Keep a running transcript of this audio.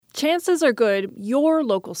Chances are good your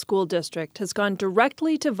local school district has gone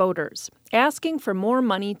directly to voters, asking for more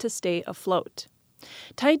money to stay afloat.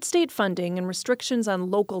 Tight state funding and restrictions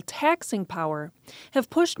on local taxing power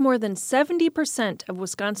have pushed more than 70% of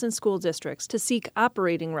Wisconsin school districts to seek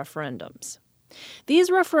operating referendums.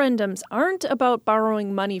 These referendums aren't about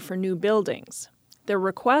borrowing money for new buildings. They're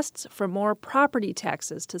requests for more property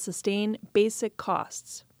taxes to sustain basic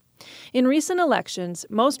costs. In recent elections,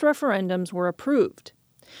 most referendums were approved.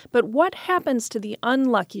 But what happens to the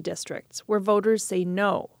unlucky districts where voters say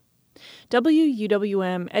no?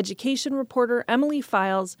 WUWM education reporter Emily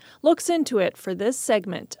Files looks into it for this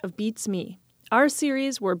segment of Beats Me, our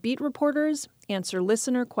series where beat reporters answer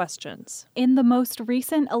listener questions. In the most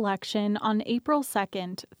recent election on April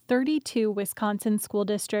 2nd, 32 Wisconsin school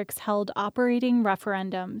districts held operating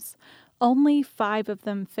referendums. Only 5 of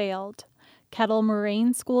them failed. Kettle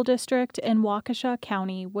Moraine School District in Waukesha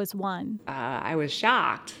County was one. I was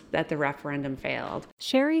shocked that the referendum failed.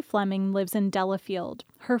 Sherry Fleming lives in Delafield.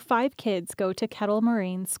 Her 5 kids go to Kettle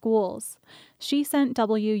Moraine schools. She sent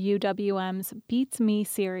WUWM's Beats Me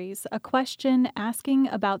series a question asking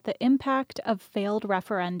about the impact of failed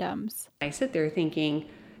referendums. I sit there thinking,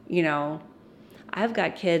 I've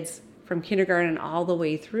got kids from kindergarten all the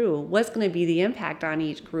way through. What's going to be the impact on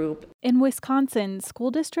each group? In Wisconsin,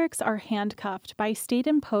 school districts are handcuffed by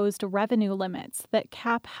state-imposed revenue limits that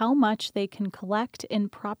cap how much they can collect in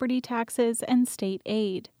property taxes and state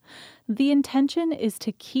aid. The intention is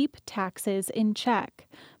to keep taxes in check,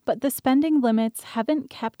 but the spending limits haven't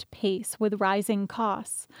kept pace with rising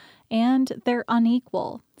costs, and they're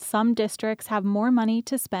unequal. Some districts have more money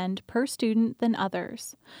to spend per student than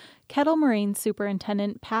others. Kettle Moraine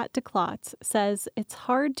Superintendent Pat DeClotz says it's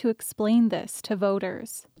hard to explain this to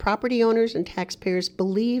voters. Property owners and taxpayers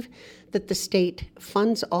believe that the state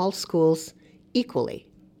funds all schools equally.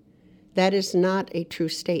 That is not a true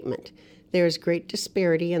statement. There is great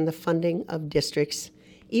disparity in the funding of districts,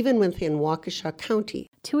 even within Waukesha County.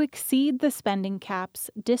 To exceed the spending caps,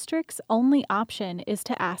 districts' only option is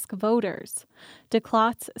to ask voters.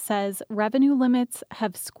 DeClotz says revenue limits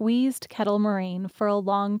have squeezed Kettle Moraine for a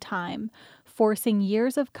long time, forcing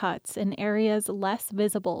years of cuts in areas less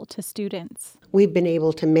visible to students. We've been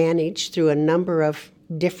able to manage through a number of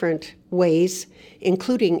different ways,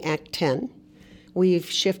 including Act 10. We've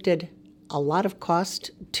shifted a lot of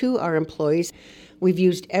cost to our employees. We've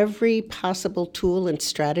used every possible tool and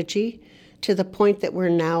strategy to the point that we're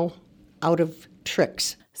now out of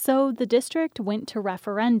tricks. So the district went to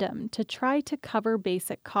referendum to try to cover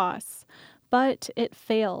basic costs, but it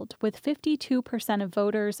failed with 52% of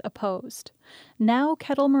voters opposed. Now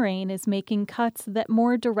Kettle Moraine is making cuts that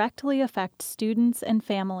more directly affect students and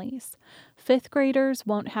families. 5th graders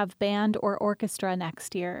won't have band or orchestra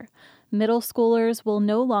next year. Middle schoolers will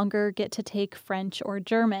no longer get to take French or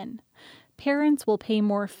German. Parents will pay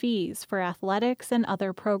more fees for athletics and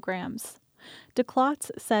other programs. DeClotz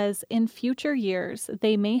says in future years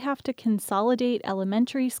they may have to consolidate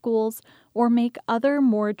elementary schools or make other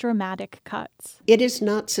more dramatic cuts. It is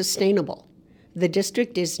not sustainable. The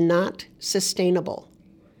district is not sustainable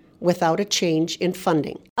without a change in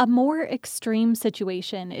funding. A more extreme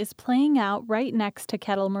situation is playing out right next to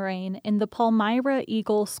Kettle Moraine in the Palmyra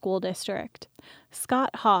Eagle School District.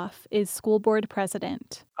 Scott Hoff is school board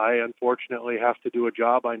president. I unfortunately have to do a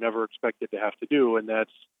job I never expected to have to do, and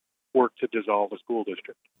that's work to dissolve a school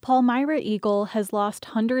district. Palmyra Eagle has lost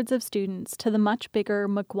hundreds of students to the much bigger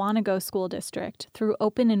Mukwonago School District through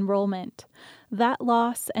open enrollment. That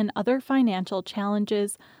loss and other financial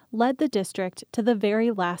challenges led the district to the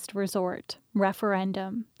very last resort,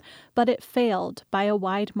 referendum. But it failed by a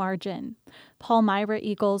wide margin. Palmyra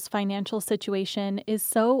Eagle's financial situation is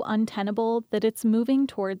so untenable that it's moving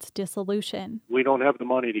towards dissolution. We don't have the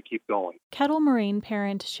money to keep going. Kettle Moraine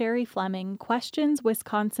parent Sherry Fleming questions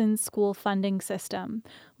Wisconsin's school funding system,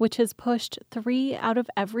 which has pushed 3 out of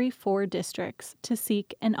every 4 districts to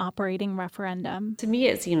seek an operating referendum. To me,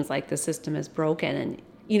 it seems like the system is broken. And,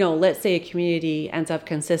 let's say a community ends up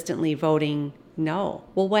consistently voting no.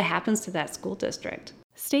 Well, what happens to that school district?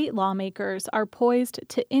 State lawmakers are poised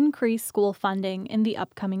to increase school funding in the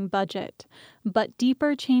upcoming budget, but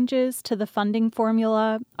deeper changes to the funding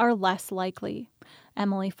formula are less likely.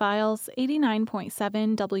 Emily Files,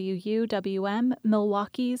 89.7 WUWM,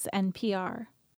 Milwaukee's NPR.